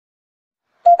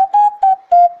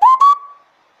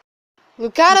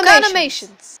Luka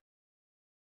Animations.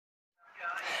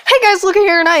 Hey guys, Luka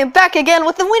here, and I am back again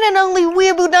with the one and only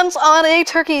WeeabooDunce on a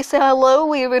turkey. Say hello,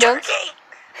 WeeabooDunce.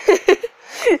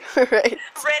 Right.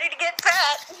 Ready to get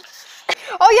fat.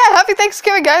 Oh yeah, happy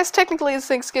Thanksgiving, guys. Technically it's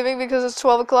Thanksgiving because it's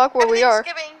 12 o'clock where we are.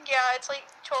 Thanksgiving, yeah, it's like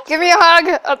 12. Give me a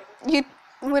hug. You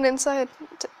went inside.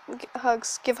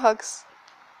 Hugs. Give hugs.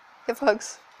 Give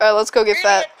hugs. Alright, let's go get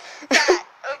fat. Fat.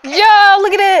 Okay. Yeah,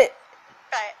 look at it.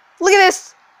 Fat. Look at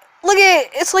this. Look at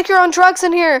it. It's like you're on drugs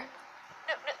in here.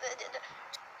 No.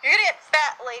 You're gonna get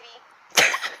fat, lady.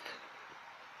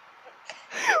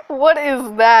 What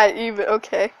is that even?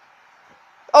 Okay.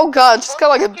 Oh god, just got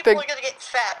like a big... People are gonna get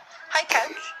fat. Hi,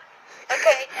 couch.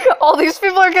 Okay. All these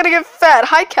people are gonna get fat.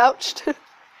 Hi, couched.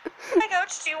 Hi,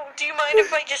 couch. Do you mind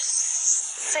if I just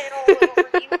sit all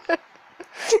over you?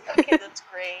 Okay, that's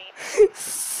great.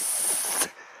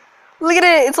 Look at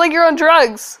it. It's like you're on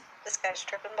drugs. This guy's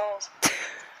tripping balls.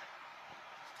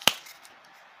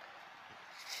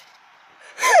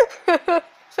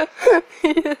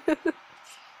 Hey,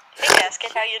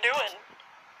 Casket, how you doing?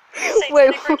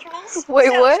 Wait, rituals? wait,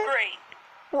 Sounds what? Great.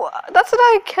 What? That's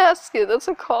not a casket. That's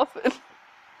a coffin.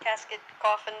 Casket,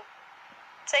 coffin,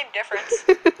 same difference.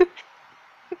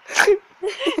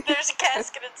 There's a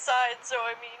casket inside, so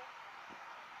I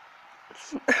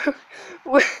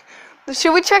mean.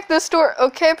 Should we check this door?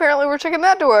 Okay, apparently we're checking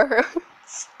that door.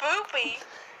 Spoopy.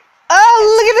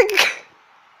 Oh,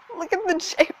 look at the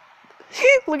shape.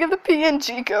 Look at the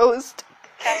PNG ghost.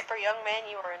 Casper, young man,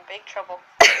 you are in big trouble.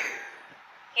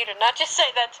 You did not just say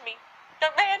that to me,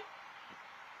 young man.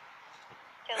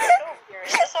 Okay, let's go over here.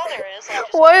 Is this all there is?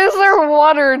 Why is there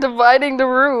water dividing the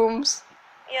rooms?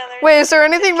 Yeah, there's... Wait, is there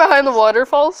anything behind the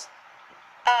waterfalls?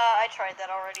 I tried that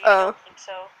already. Oh. I don't think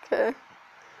so. Okay.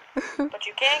 But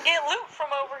you can't get loot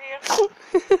from over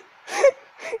here.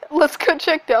 Let's go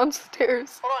check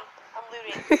downstairs. Hold on, I'm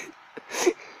looting.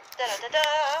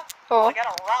 Da-da-da-da. Oh. I got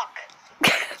a rock.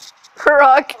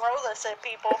 Rock. Throw this at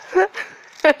people.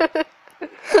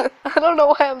 I don't know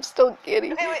why I'm still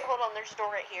giddy. Okay, wait, hold on. There's a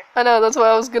door right here. I know, that's why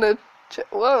I was gonna check.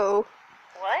 Whoa.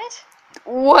 What?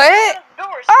 What?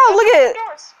 Doors. Oh, look at it.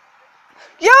 Doors.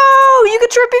 Yo, you can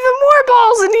trip even more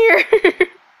balls in here.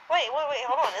 Wait,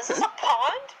 hold on. Is this a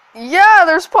pond? Yeah,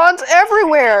 there's ponds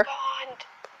everywhere. Pond.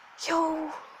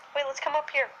 Yo. Wait, let's come up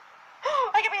here.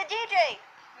 I can be a DJ.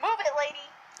 Move it, lady.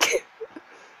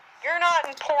 You're not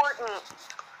important.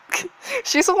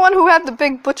 She's the one who had the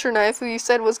big butcher knife who you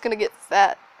said was gonna get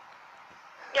fat.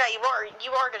 Yeah, you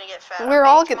are gonna get fat. We're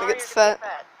all gonna get fat.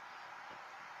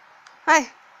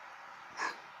 Hi.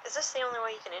 Is this the only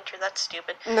way you can enter? That's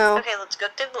stupid. No. Okay, let's go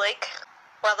through the lake.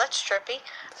 Wow, that's trippy.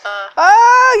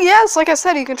 Yes, like I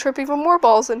said, you can trip even more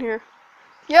balls in here.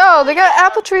 Yo, they got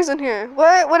apple trees in here.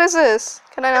 What is this?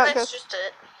 Can I not go? That's just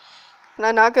it. Can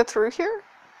I not go through here?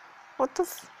 What the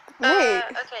wait.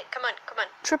 Okay, come on.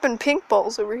 Tripping pink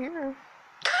balls over here.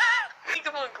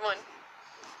 Come on.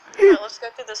 Alright, let's go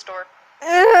through this door.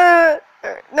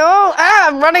 No,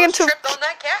 I'm running into... tripped on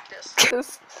that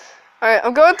cactus. Alright,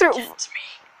 I'm going through... It's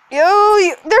me.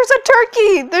 Yo, there's a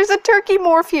turkey! There's a turkey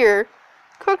morph here.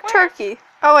 Cooked turkey.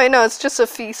 Oh wait, no, it's just a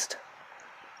feast.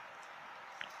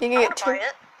 You can get two.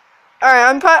 Alright,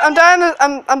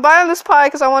 I'm buying this pie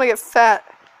because I want to get fat.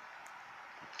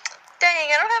 Dang,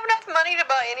 I don't have enough money to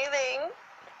buy anything.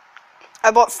 I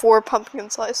bought 4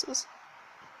 pumpkin slices.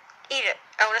 Eat it.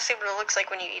 I want to see what it looks like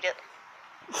when you eat it.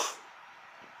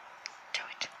 Do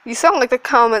it. You sound like the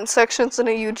comment sections in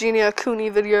a Eugenia Cooney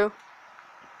video.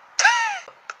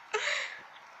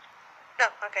 No,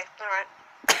 okay, alright.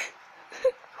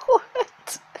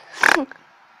 What?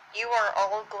 You are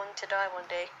all going to die one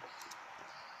day.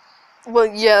 Well,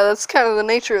 yeah, that's kind of the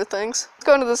nature of things. Let's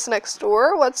go into this next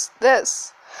door. What's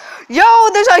this? Yo,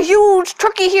 there's a huge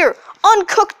turkey here!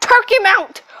 Uncooked turkey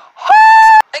mount!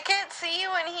 I can't see you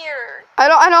in here. I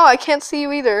know, I can't see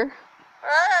you either.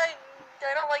 I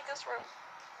don't like this room.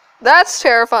 That's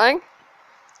terrifying.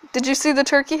 Did you see the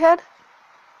turkey head?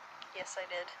 Yes, I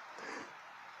did.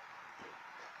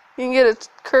 You can get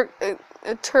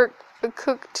a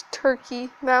cooked turkey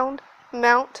mount.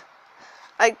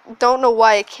 I don't know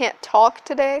why I can't talk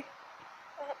today.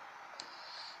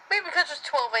 Maybe because it's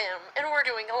 12 a.m. and we're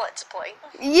doing a Let's Play.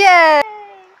 Yay!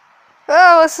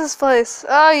 Oh, what's this place?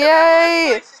 Oh,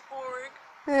 yay! This place is boring.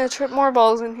 Yeah, trip more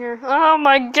balls in here. Oh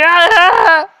my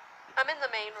god! I'm in the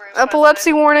main room.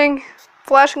 Epilepsy warning.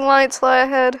 Flashing lights, lie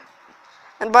ahead.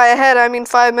 And by ahead, I mean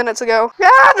 5 minutes ago.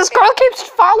 Ah, this girl keeps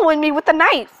following me with the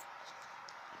knife.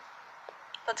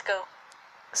 Let's go.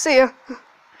 See ya.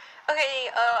 Okay,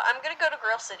 I'm gonna go to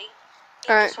Graal City.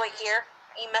 Alright. Just wait here.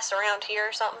 You mess around here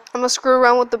or something. I'm gonna screw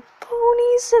around with the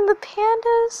ponies and the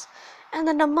pandas And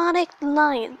the demonic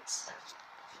lions.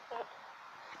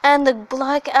 And the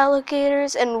black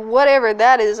alligators and whatever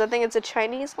that is. I think it's a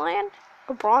Chinese lion?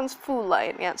 A bronze food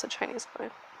lion. Yeah, it's a Chinese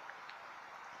lion.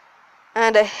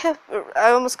 And a hippo.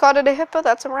 I almost called it a hippo.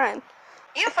 That's a lion.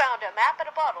 You found a map in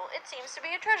a bottle. It seems to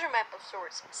be a treasure map of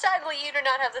sorts. Sadly, you do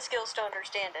not have the skills to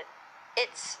understand it.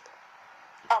 It's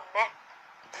a map.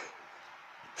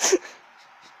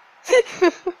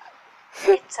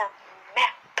 It's a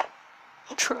map.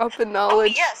 Drop of Oh,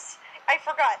 knowledge. yes. I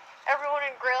forgot. Everyone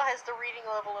in Graal has the reading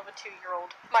level of a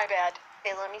 2-year-old. My bad.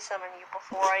 Hey, let me summon you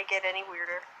before I get any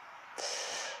weirder.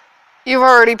 You've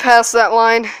already passed that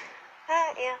line.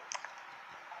 Yeah.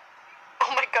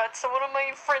 Oh my god, someone on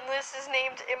my friend list is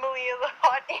named Emilia the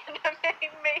Hot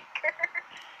Anime Maker.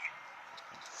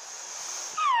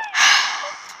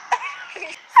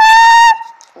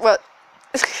 What?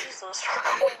 Jesus,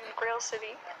 we're going to Grail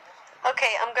City.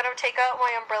 Okay, I'm gonna take out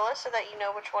my umbrella so that you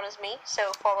know which one is me,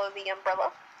 so follow the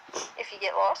umbrella if you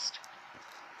get lost.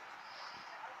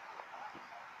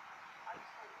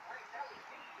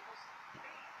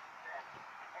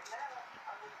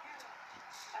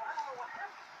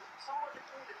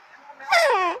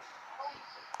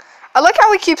 I like how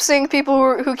we keep seeing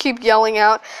people who keep yelling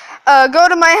out, go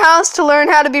to my house to learn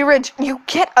how to be rich. You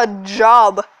get a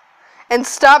job. And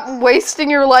stop wasting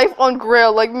your life on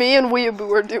Grail like me and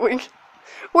Weeaboo are doing.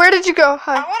 Where did you go?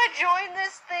 Hi. I want to join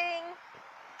this thing.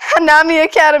 Hanami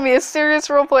Academy is serious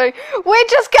roleplay. We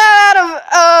just got out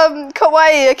of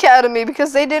Kawaii Academy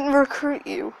because they didn't recruit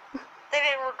you. They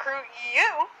didn't recruit you.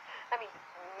 I mean,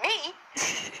 me.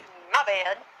 My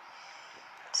bad.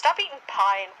 Stop eating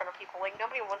pie in front of people. Like,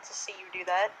 nobody wants to see you do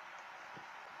that.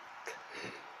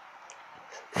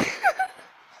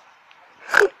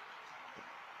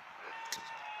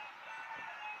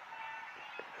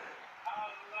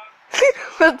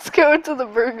 Let's go to the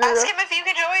burger. Ask him if you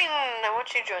can join. I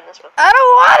want you to join this with me. I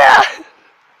don't wanna!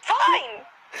 Fine!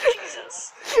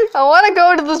 Jesus. I wanna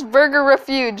go to this burger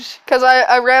refuge. Cause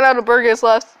I ran out of burgers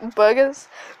last. Burgers?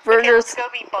 Okay, let's go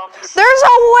be bums. There's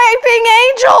a weeping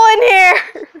angel in here!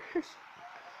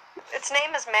 Its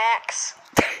name is Max.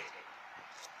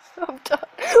 I'm done.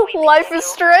 Life is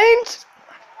strange.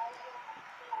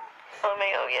 Oh my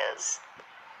god, yes.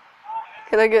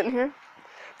 Can I get in here?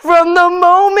 From the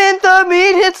moment the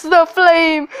meat hits the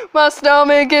flame, my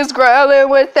stomach is growling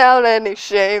without any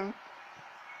shame.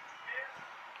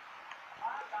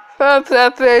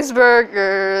 Pepe's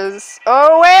Burgers.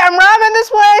 Oh wait, I'm robbing this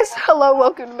place! Hello,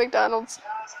 welcome to McDonald's.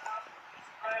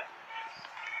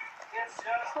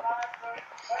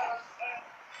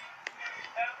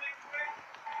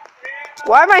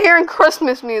 Why am I hearing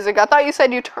Christmas music? I thought you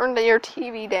said you turned your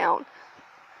TV down.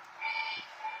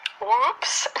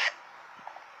 Whoops.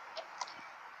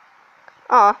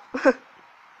 Aw.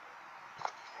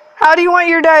 How do you want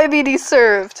your diabetes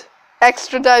served?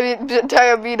 Extra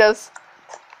diabetes.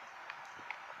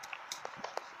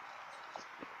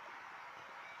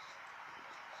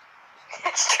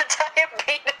 Extra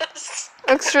diabetes.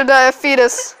 Extra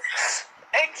diabetes.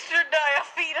 Extra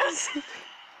diabetes.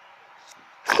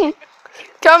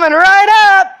 Coming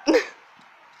right up!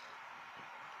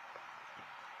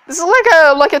 This is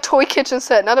like a toy kitchen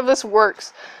set. None of this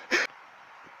works.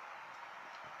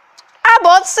 I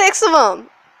bought 6 of them!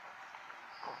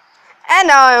 And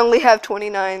now I only have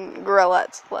 29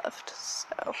 Gralettes left,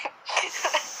 so...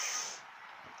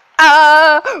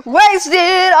 I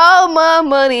wasted all my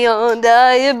money on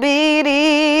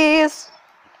diabetes!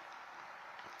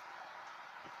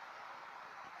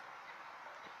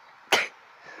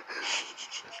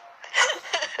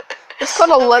 It's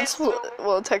called a let's play.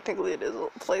 Well, technically it is a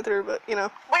playthrough, but you know.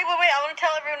 Wait, I want to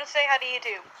tell everyone to say hi to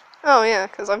YouTube. Oh yeah,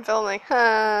 because I'm filming.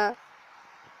 I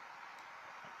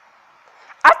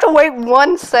have to wait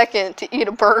 1 second to eat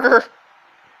a burger.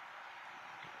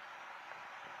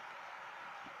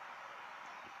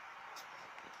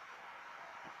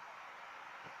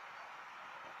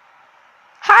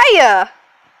 Hiya!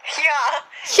 Yeah.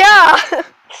 Yeah!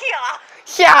 Yeah.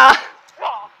 Yeah!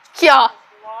 Oh. Yeah!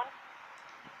 One.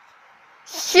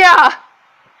 Yeah!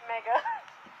 Mega.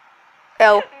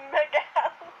 L. Mega.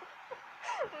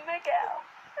 Mega.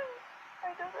 I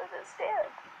don't understand.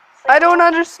 I don't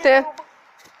understand.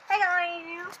 Hey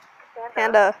guys.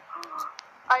 Panda.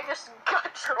 I just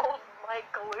got trolled my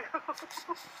glue.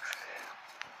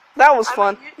 That was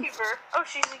fun. I'm a YouTuber. Oh,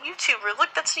 she's a YouTuber.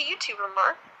 Look, that's a YouTuber,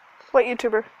 Mar. What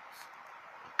YouTuber?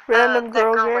 Random that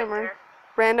girl girl right gamer. there.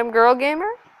 Random girl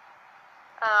gamer?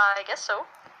 I guess so.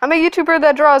 I'm a YouTuber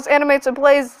that draws, animates, and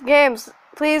plays games.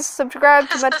 Please subscribe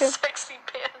to my That's a channel. sexy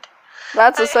panda.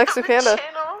 That's a I sexy have a panda.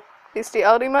 channel.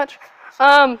 Bestiality much?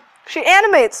 She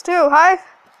animates too. Hi.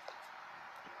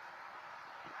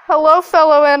 Hello,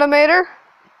 fellow animator.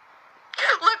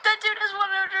 Look, that dude has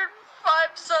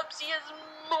 105 subs. He has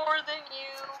more than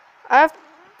you. I have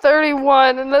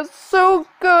 31, and that's so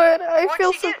good. I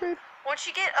feel so great. Once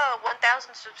you get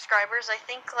 1,000 subscribers, I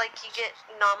think like you get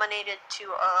nominated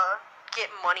to get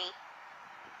money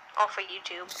off of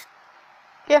YouTube.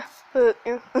 Yeah, but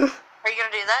yeah. Are you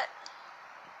gonna do that?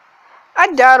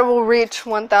 I doubt it will reach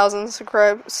 1,000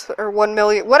 subscribers or 1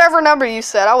 million, whatever number you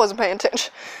said. I wasn't paying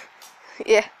attention.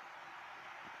 Yeah.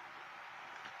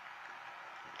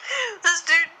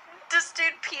 This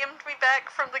dude PM'd me back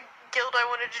from the guild I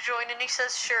wanted to join, and he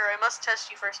says, "Sure, I must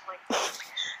test you first."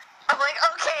 I'm like,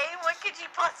 okay, what could you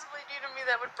possibly do to me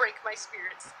that would break my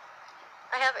spirits?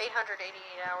 I have 888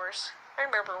 hours. I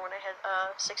remember when I had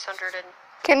 600 and...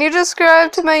 Can you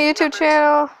subscribe to my YouTube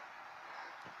channel?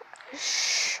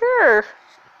 Sure.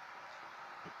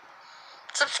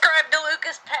 Subscribe to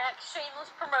Luka's pack.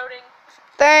 Shameless promoting.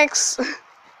 Thanks.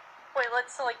 Wait,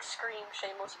 let's like scream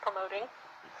shameless promoting.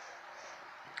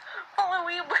 Follow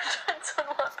WeeabooDunce on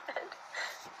Wattpad.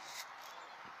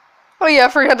 Oh yeah, I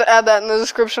forgot to add that in the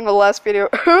description of the last video.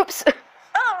 Oops.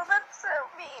 Oh, that's so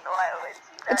mean. Why would you do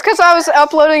that? It's because I was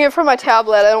uploading it from my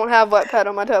tablet. I don't have Wattpad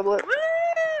on my tablet.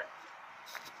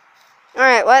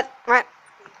 Alright, what?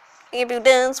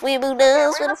 WeeabooDunce, Okay,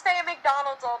 WeeabooDunce. we're gonna stay at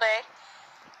McDonald's all day.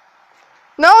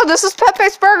 No, this is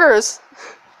Pepe's Burgers.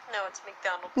 No, it's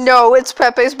McDonald's. No, it's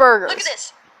Pepe's Burgers. Look at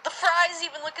this. The fries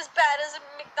even look as bad as a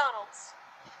McDonald's.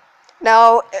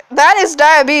 Now, that is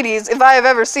diabetes, if I have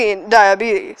ever seen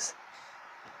diabetes.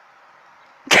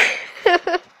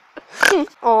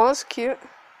 Oh, that's cute.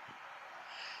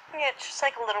 Yeah, it's just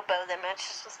like a little bow that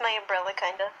matches with my umbrella,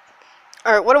 kinda.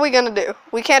 Alright, what are we gonna do?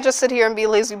 We can't just sit here and be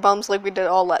lazy bums like we did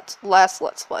all last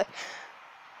Let's Play.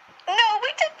 No, we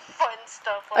did fun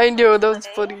stuff. I know, that was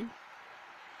funny.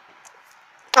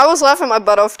 I was laughing my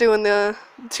butt off doing the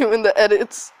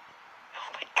edits. Oh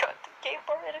my god, the gay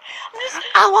bar edit.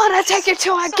 I wanna take you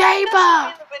to a gay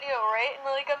bar! The video, right? And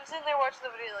like, I'm sitting there watching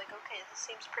the video like, okay, this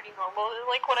seems pretty normal. And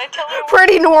like, when I tell you...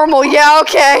 Pretty normal, yeah,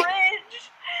 okay.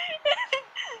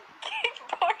 Gay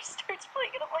bar starts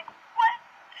playing and I'm like, what?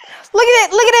 Look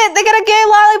at it, they got a gay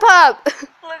lollipop!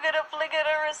 Look at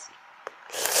us.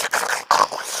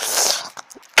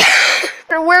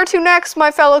 Where to next,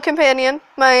 my fellow companion,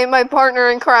 my partner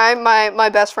in crime, my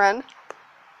best friend?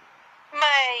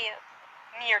 My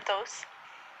muertos.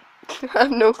 I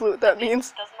have no clue what that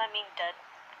means. Doesn't that mean dead?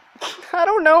 I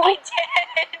don't know. I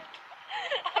did.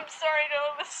 I'm sorry, I don't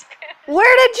know the Spanish.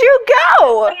 Where did you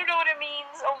go? I don't know what it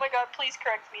means. Oh my god, please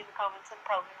correct me in the comments. I'm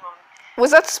probably wrong.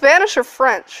 Was that Spanish or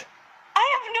French? I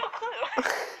have no clue.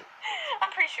 I'm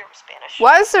pretty sure it was Spanish.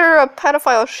 Why is there a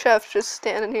pedophile chef just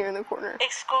standing here in the corner?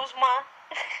 Excuse moi.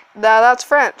 That's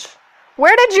French.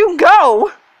 Where did you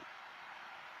go?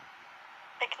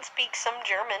 I can speak some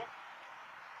German.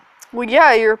 Well,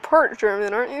 yeah, you're part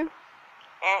German, aren't you?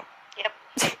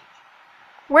 Yep.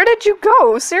 Where did you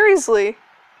go? Seriously.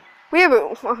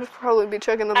 I'll probably be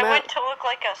checking the map. I went to look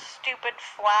like a stupid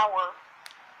flower.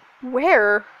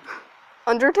 Where?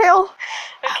 Undertale?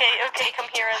 Okay, come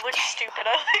here. I look stupid.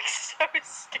 I look so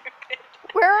stupid.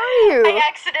 Where are you? I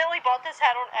accidentally bought this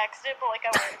hat on accident, but like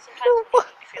I wear it sometimes it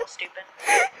makes me feel stupid.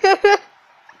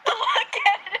 Look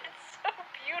at it. It's so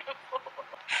beautiful.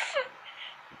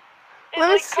 It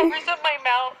like covers up my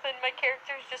mouth and my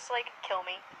character's just like, kill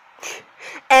me.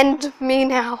 End me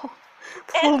now.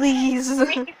 Please. End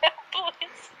me now,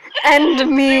 please. End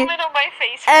me. Zoom in on my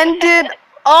face. End it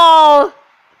all.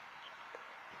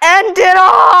 End it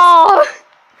all.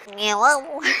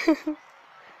 Hello.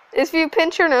 If you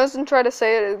pinch your nose and try to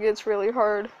say it, it gets really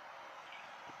hard.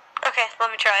 Okay, let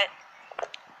me try it.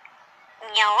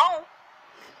 Hello.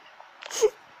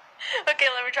 Okay,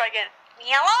 let me try again.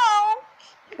 Hello.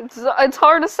 It's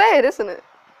hard to say it, isn't it?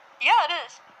 Yeah, it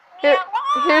is.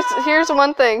 Here's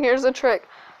one thing. Here's a trick.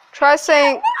 Try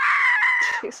saying.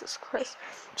 Jesus Christ.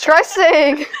 Try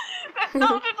saying. That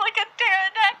sounded like a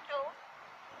pterodactyl.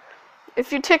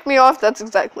 If you tick me off, that's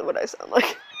exactly what I sound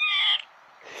like.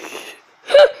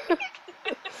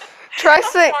 Try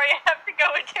saying. Sorry, I have to go.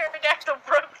 A pterodactyl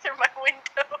broke through my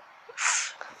window.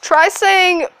 Try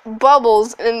saying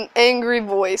bubbles in an angry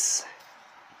voice.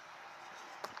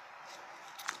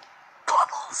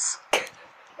 Bubbles.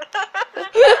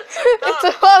 It's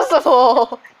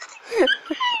impossible.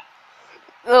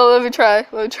 No, let me try.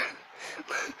 Let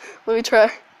me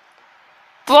try.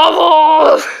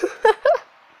 Bubbles.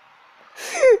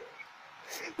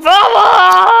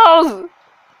 Bubbles.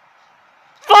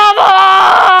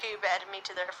 Bubbles. YouTube added me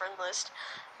to their friend list.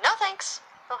 No thanks.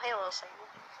 Oh, hey, little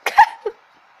Satan.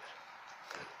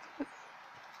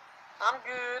 I'm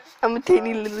good. I'm a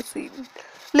tiny little Satan.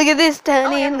 Look at this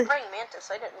tiny. Oh, I have a praying mantis.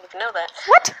 I didn't even know that.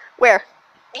 What? Where?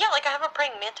 Yeah, like I have a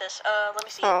praying mantis. Let me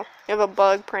see. Oh, you have a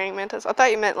bug praying mantis. I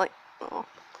thought you meant like. Oh,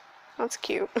 that's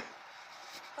cute.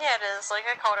 Yeah, it is. Like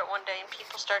I caught it one day and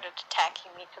people started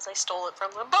attacking me because I stole it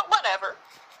from them. But whatever.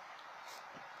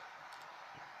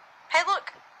 Hey,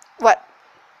 look. What?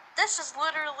 This is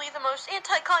literally the most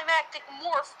anticlimactic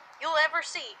morph you'll ever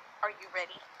see. Are you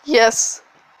ready? Yes.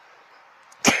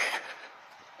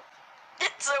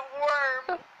 It's a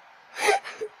worm.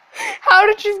 How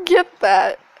did you get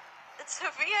that? It's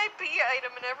a VIP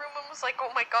item, and everyone was like,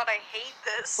 "Oh my god, I hate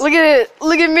this." Look at it.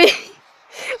 Look at me.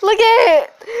 Look at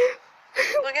it.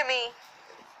 Look at me.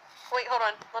 Wait, hold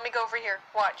on. Let me go over here.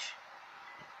 Watch.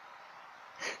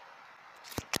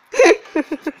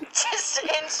 Just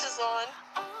inches on.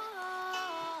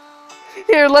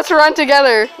 Here, let's run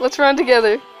together. Let's run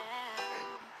together.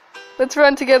 Let's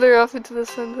run together off into the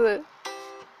sunset.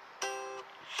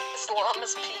 This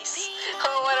llama's piece.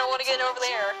 Oh, I don't want to get over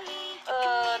there.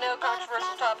 No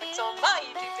controversial topics on my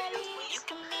YouTube videos,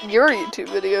 please. Your YouTube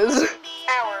videos.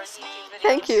 Our YouTube videos.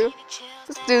 Thank you.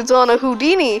 This dude's on a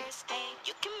Houdini.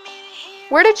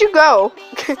 Where did you go?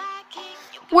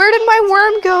 Where did my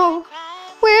worm go?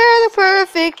 We're the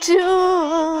perfect two.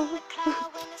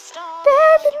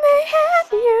 Baby, may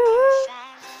have you.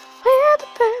 We're the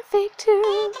perfect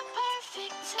two.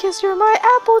 Kiss you're my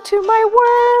apple to my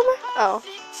worm. Oh.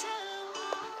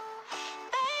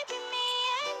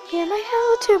 You're my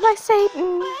hell to my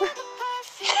Satan.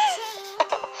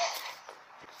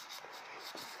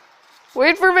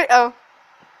 Wait for me. Oh.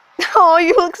 Oh,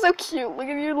 you look so cute. Look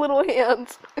at your little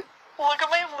hands. Look at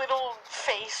my little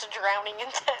face drowning in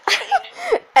that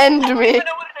thing. End I don't me. even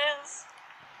know what it is.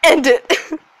 End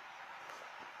it.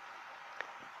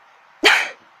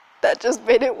 That just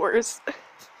made it worse.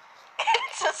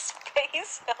 It's a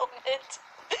space helmet.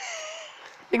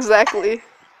 Exactly.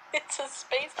 It's a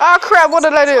space. Oh crap! What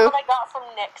did I do? What I got from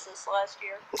Nexus last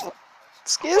year.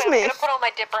 Excuse Wait, me. I'm gonna put on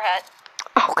my dipper hat.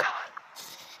 Oh god.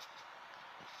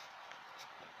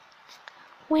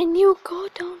 When you go,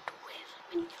 don't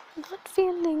will. When you're not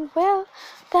feeling well,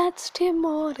 that's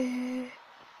Timore.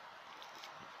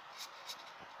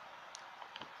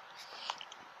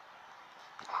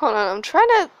 Hold on, I'm trying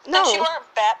to. No. Since you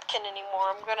aren't Bapkin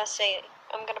anymore, I'm gonna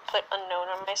put unknown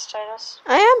on my status.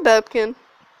 I am Bepkin.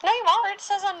 No, you are. It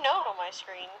says unknown on my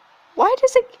screen. Why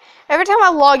does it? Every time I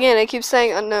log in, it keeps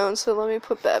saying unknown. So let me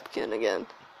put Bapkin again.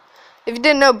 If you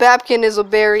didn't know, Bapkin is a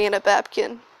berry and a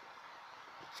Bapkin.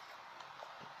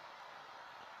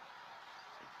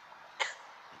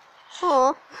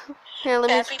 Aw. Here, let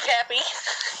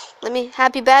me.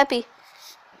 Happy Bappy.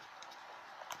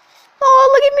 Oh,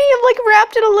 look at me! I'm like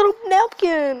wrapped in a little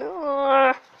napkin.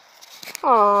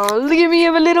 Aw, look at me!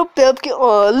 I'm a little napkin.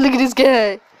 Oh, look at this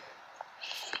guy.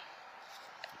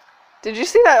 Did you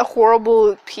see that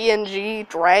horrible PNG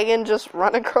dragon just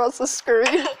run across the screen?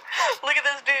 Look at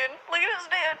this dude. Look at this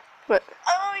dude. What?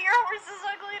 Oh, your horse is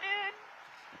ugly, dude.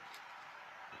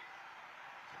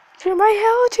 To my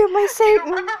hell, to my Do you Satan.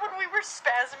 remember when we were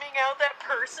spasming out that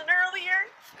person earlier?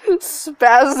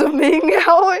 Spasming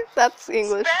out? That's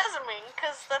English. Spasming,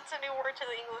 because that's a new word to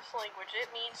the English language. It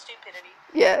means stupidity.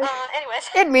 Yeah. Anyways.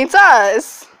 It means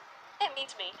us. It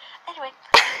means me. Anyway.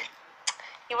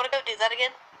 You want to go do that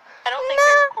again? I don't think we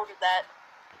recorded that.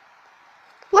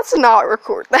 Let's not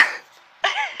record that.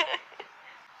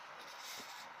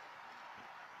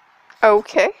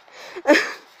 Okay.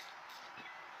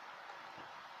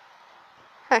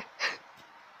 Hi.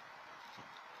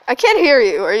 I can't hear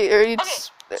you. Are you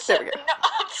Okay, there we go. No,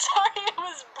 I'm sorry, I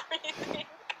was breathing.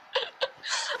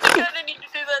 I kinda need to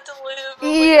do that to live.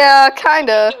 Yeah,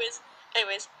 kinda.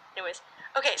 Anyways.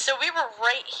 Okay, so we were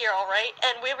right here, alright?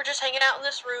 And we were just hanging out in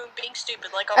this room, being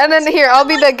stupid, like always. And then here, I'll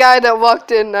be the guy that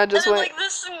walked in and I just and then, went. like,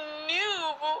 this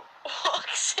noob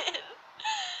walks in.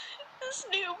 This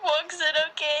noob walks in,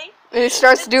 okay? And he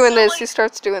starts doing this, like, he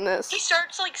starts doing this. He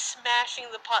starts, like,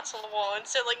 smashing the pots on the wall, and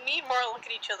so, like, me and Mara look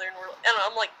at each other, and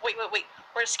I'm like, wait, we're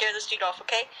gonna scare this dude off,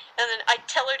 okay? And then I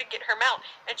tell her to get her mount,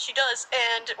 and she does,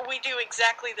 and we do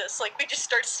exactly this, like, we just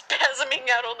start spasming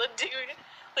out on the dude,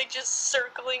 like, just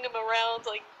circling him around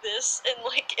like this, and,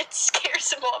 like, it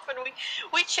scares him off, and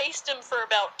we chased him for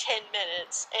about 10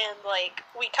 minutes, and, like,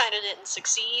 we kinda didn't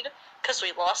succeed, because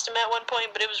we lost him at one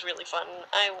point, but it was really fun.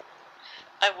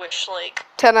 I wish, like...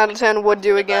 10 out of 10 would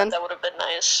do again. That would have been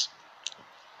nice.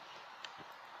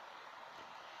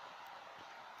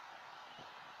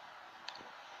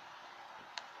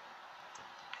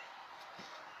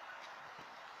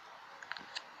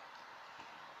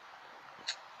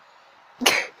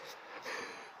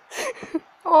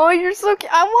 Oh, you're so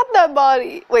cute. I want that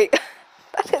body. Wait,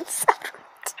 that didn't sound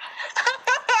right.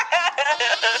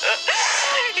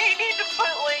 You need to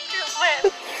put like that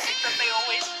music that they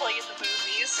always play in the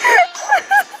movies.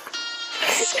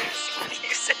 Music.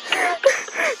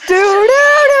 Do do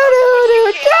do do do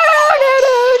do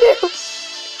do do.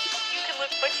 You can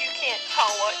look, but you can't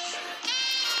touch.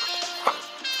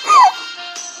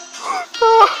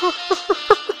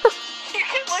 You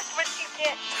can look, but you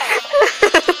can't touch.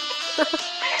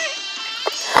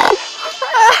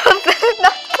 That did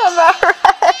not come out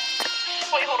right.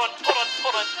 Wait, hold on.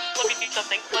 Let me do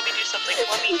something. Let me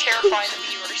terrify the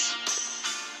viewers.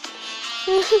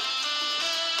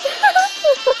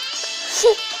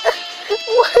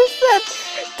 What is that?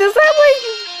 Does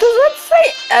that say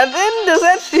Evan? Does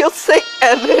that shield say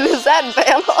Evan? Is that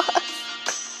Vanoss?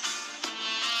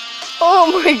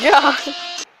 Oh my god.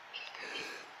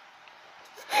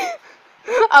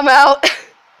 I'm out.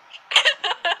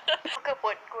 Look up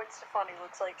what Gwen Stefani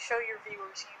looks like. Show your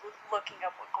viewers you looking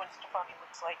up what Gwen Stefani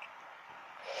looks like.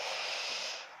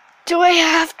 Do I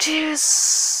have to?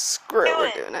 Screw it.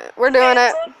 We're doing it. We're doing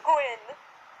it. Look, Gwen.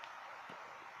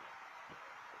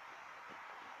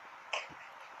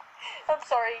 I'm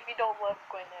sorry if you don't love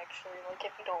Gwen, actually. Like,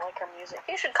 if you don't like her music.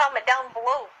 You should comment down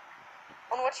below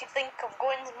on what you think of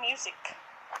Gwen's music.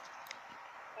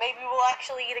 Maybe we'll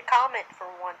actually get a comment for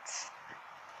once.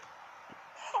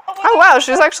 Oh wow,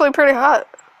 she's actually pretty hot.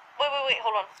 Wait,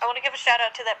 hold on. I want to give a shout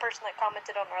out to that person that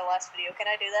commented on our last video. Can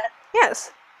I do that?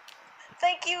 Yes.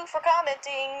 Thank you for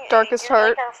commenting. Darkest You're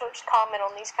Heart. like our first comment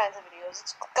on these kinds of videos.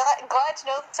 It's glad to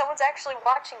know that someone's actually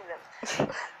watching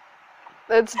them.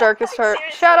 It's Darkest Heart.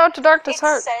 Seriously, Shout out to Darkest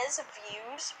Heart. It says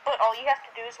views, but all you have to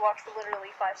do is watch for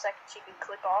literally 5 seconds. You can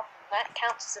click off, and that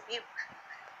counts as a view.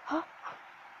 Huh?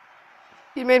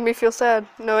 You made me feel sad,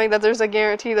 knowing that there's a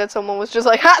guarantee that someone was just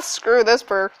like, ha, screw this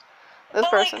person.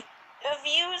 Like,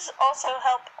 views also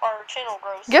help our channel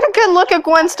grow. Get a good look at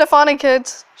Gwen Stefani,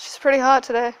 kids. She's pretty hot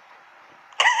today.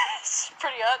 She's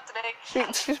pretty hot today.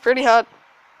 She's pretty hot.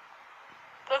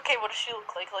 Okay, what does she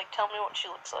look like? Like, tell me what she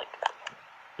looks like.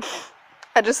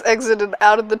 I just exited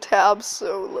out of the tab,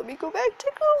 so let me go back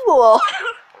to Google.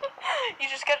 You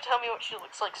just gotta tell me what she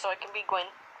looks like so I can be Gwen.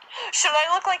 Should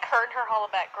I look like her in her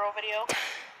Hollaback Girl video?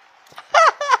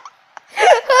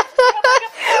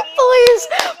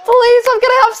 Please, I'm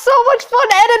gonna have so much fun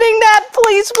editing that.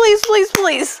 Please.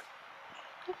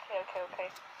 Okay.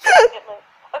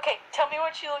 Okay, tell me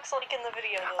what she looks like in the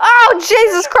video. Though. Oh,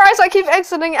 Jesus Christ, I keep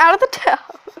exiting out of the tab.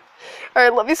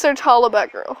 Alright, let me search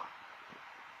Hollaback Girl.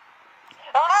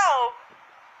 Oh!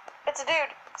 It's a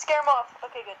dude. Scare him off.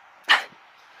 Okay, good.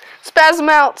 Spasm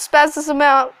out.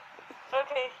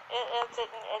 Okay, I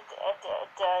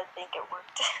think it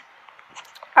worked.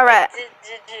 Alright.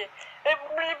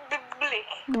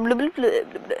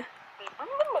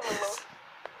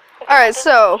 Alright,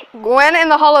 so Gwen in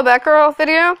the Hollaback Girl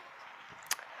video,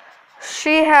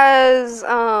 she has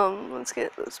let's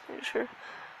make sure.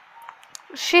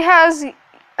 She has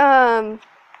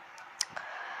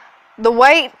the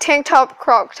white tank top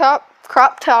crop top.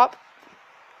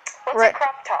 What's right. a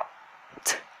crop top?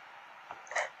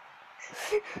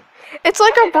 It's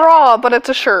like a bra, but it's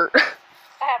a shirt. I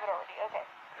have it already, okay.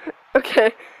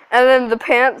 Okay. And then the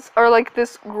pants are like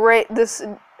this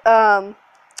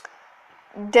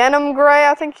denim gray,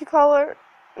 I think you call it.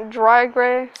 Dry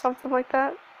gray, something like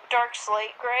that. Dark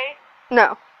slate gray?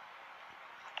 No.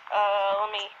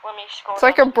 Let me scroll. It's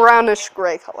like a brownish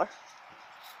gray color.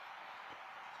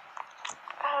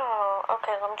 Oh,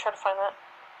 okay, let me try to find that.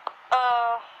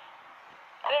 I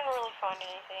didn't really find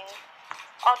anything.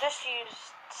 I'll just use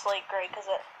slate gray because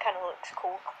it kind of looks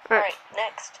cool. Alright,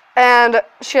 next. And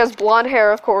she has blonde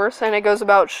hair, of course, and it goes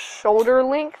about shoulder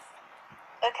length.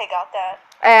 Okay, got that.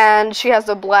 And she has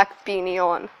a black beanie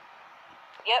on.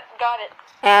 Yep, got it.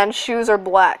 And shoes are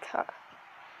black.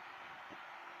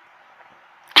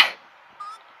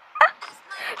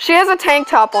 She has a tank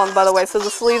top on, by the way, so the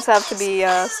sleeves have to be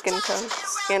skin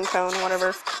tone, whatever.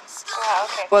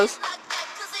 Okay. Was.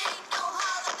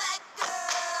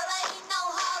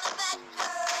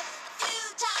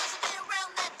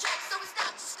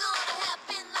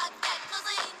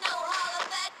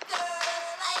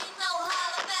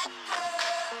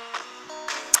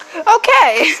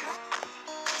 Okay.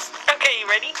 Okay, you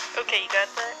ready? Okay, you got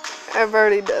that? I've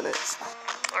already done it.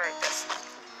 Alright, good.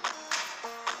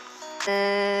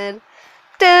 And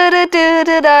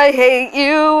I hate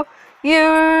you.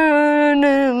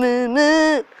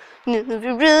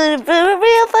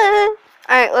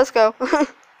 Alright, let's go.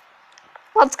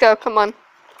 Let's go, come on.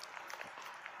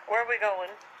 Where are we going?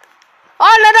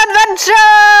 On an adventure!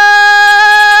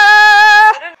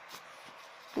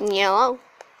 Yellow.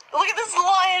 Look at this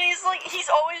lion. He's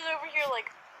always over here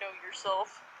like, know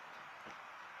yourself.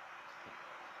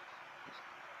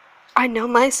 I know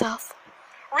myself.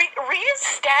 Read his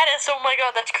status. Oh my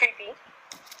god, that's creepy.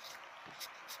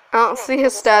 I don't see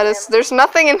his status. There's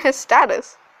nothing in his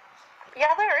status.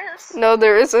 Yeah, there is. No,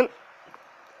 there isn't.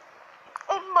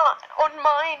 On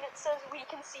mine, it says, we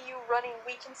can see you running,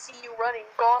 we can see you running.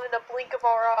 Gone in a blink of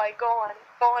our eye, gone.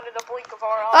 Gone in a blink of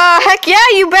our eye. Heck yeah,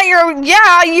 you bet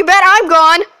you bet I'm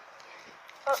gone.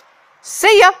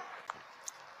 See ya.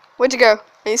 Where'd you go?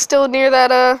 Are you still near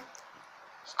that, Are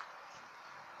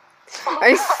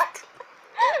you...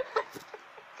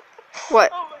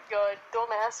 What? Oh my god,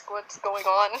 don't ask what's going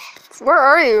on. Where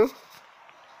are you?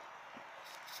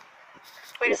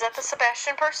 Wait, is that the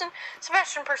Sebastian person?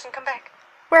 Sebastian person, come back.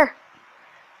 Where?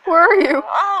 Where are you?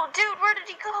 Oh, dude, where did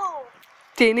he go? Oh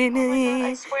my god,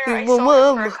 I swear I saw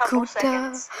him for a couple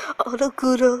seconds. I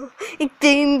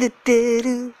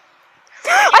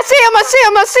see him,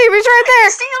 he's right there.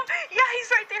 See him? Yeah, he's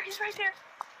right there,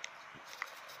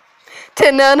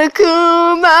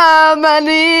 Tenanakuma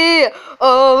mani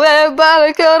oe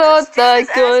barakorotta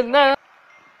kona.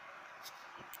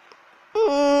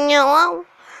 No.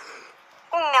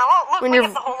 No, look, When we you're...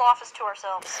 have the whole office to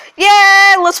ourselves.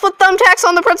 Yeah, let's put thumbtacks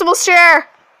on the principal's chair.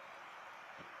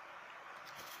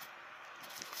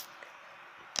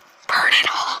 Burn it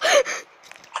all.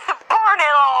 Burn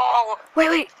it all.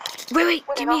 Wait. Wait,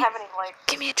 Give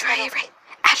me a dry erase.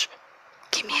 Ash,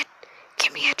 give me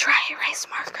a dry erase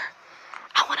marker.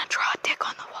 I want to draw a dick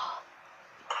on the wall.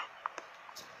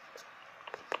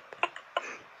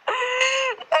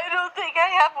 I don't think I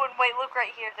have one. Wait, look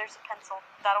right here. There's a pencil.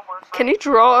 That'll work. Can you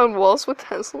draw on walls with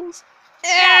pencils?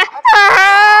 Yeah.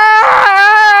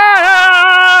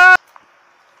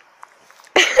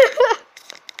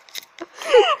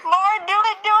 Lauren, do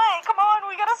it. Come on,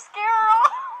 we gotta scare her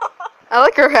off. I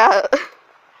like her hat.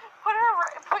 Put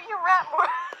your rat more.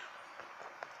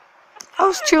 I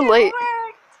was too late.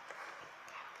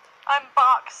 I'm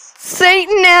box.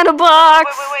 Satan and a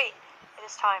box. Wait. It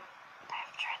is time. I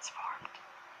have transformed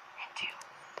into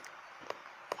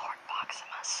Lord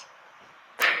Boximus.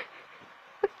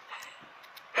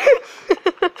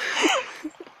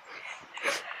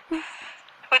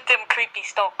 With them creepy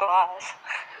stalker eyes.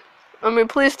 I mean,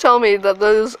 please tell me that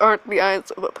those aren't the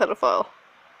eyes of a pedophile.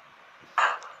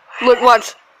 Look,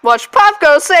 watch. Pop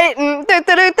goes Satan. Pop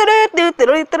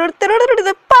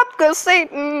goes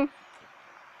Satan.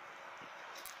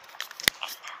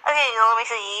 Okay, let me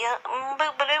see.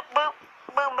 Boop, ba-doop, boop.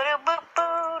 Boop, ba-doop, boop,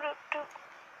 boop, doop.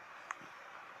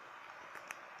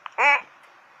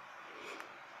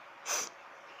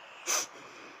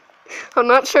 I'm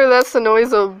not sure that's the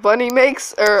noise a bunny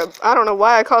makes, or I don't know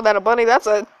why I call that a bunny.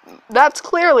 That's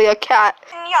clearly a cat.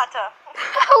 Nyata.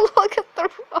 Look at the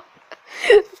rock.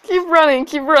 Keep running.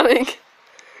 Keep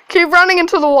running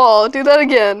into the wall. Do that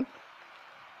again.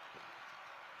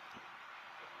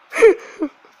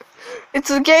 It's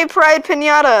a gay pride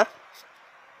piñata.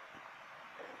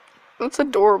 That's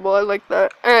adorable. I like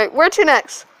that. Alright, where to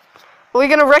next? Are we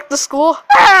gonna wreck the school?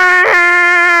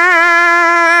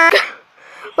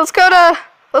 Let's go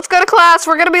to class.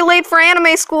 We're gonna be late for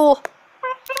anime school.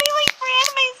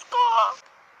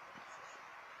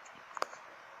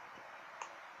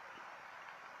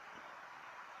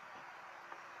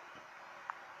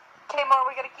 Okay, Mom,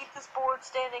 we gotta keep this board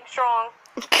standing strong.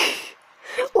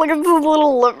 Look at this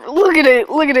little look at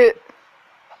it.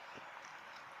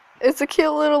 It's a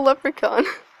cute little leprechaun.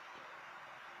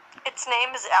 Its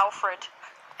name is Alfred.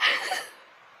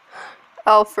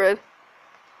 Alfred.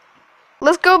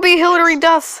 Let's go be Hillary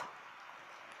Duff.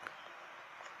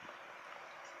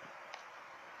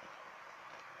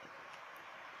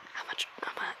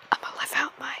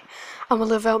 I'm gonna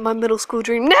live out my middle school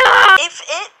dream now. If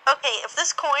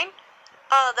this coin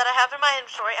that I have in my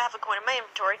inventory, I have a coin in my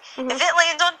inventory. Mm-hmm. If it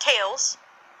lands on tails,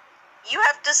 you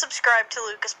have to subscribe to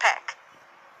Luka's pack.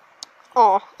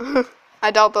 Oh,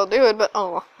 I doubt they'll do it, but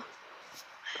oh.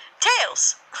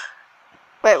 Tails.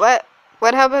 Wait, what?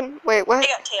 What happened? Wait, what? I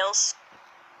got tails.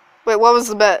 Wait, what was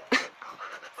the bet?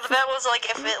 The bet was like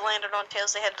if it landed on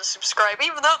tails, they had to subscribe,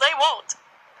 even though they won't.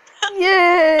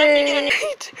 Yay!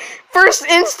 First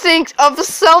instinct of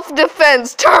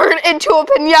self-defense turn into a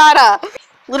piñata.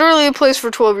 Literally a place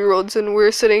for 12-year-olds, and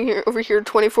we're sitting here over here,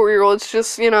 24-year-olds,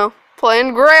 just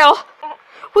playing Graal.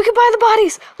 We could buy the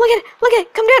bodies. Look at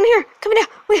it. Come down here.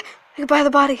 We could buy the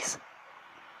bodies.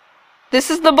 This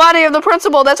is the body of the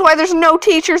principal. That's why there's no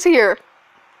teachers here.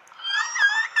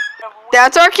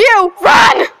 That's our cue.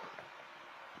 Run!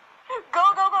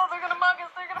 Go! They're gonna mug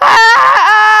us.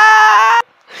 Ah!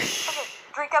 Okay,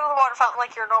 drink out of the water fountain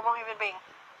like you're a normal human being.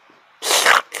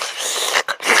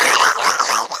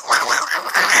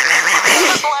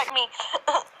 Black me.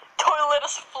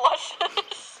 Toiletus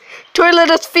flushes.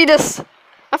 Toiletus fetus.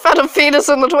 I found a fetus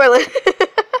in the toilet. Ew,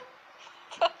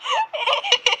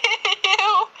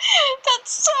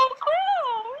 that's so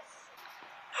gross.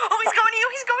 Oh, he's going to you.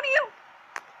 He's going to you.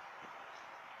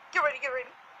 Get ready. Get ready.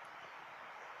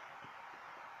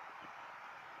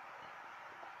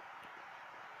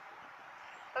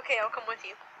 Okay, I'll come with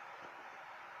you.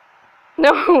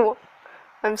 No,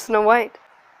 I'm Snow White.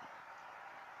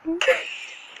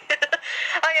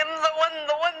 I am the one.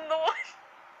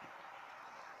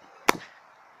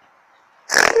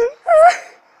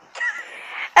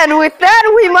 And with that,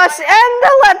 we must end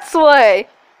the Let's Play.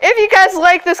 If you guys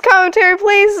like this commentary,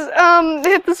 please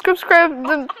hit the subscribe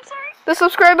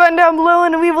button down below,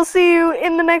 and we will see you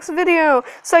in the next video.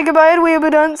 Say goodbye to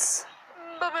WeeabooDunce.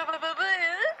 Bye.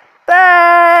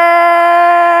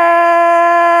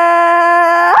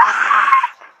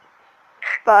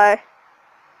 Bye.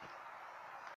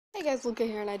 Hey guys, Luka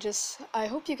here, and I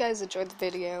hope you guys enjoyed the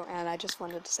video, and I just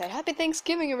wanted to say Happy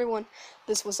Thanksgiving, everyone.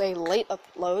 This was a late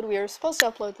upload. We were supposed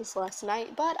to upload this last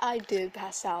night, but I did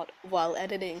pass out while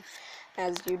editing,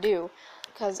 as you do,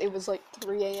 because it was like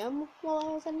 3 a.m. while I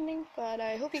was editing. But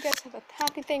I hope you guys have a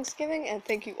happy Thanksgiving, and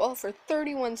thank you all for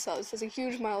 31 subs. It's a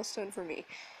huge milestone for me,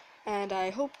 and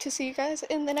I hope to see you guys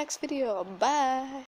in the next video. Bye!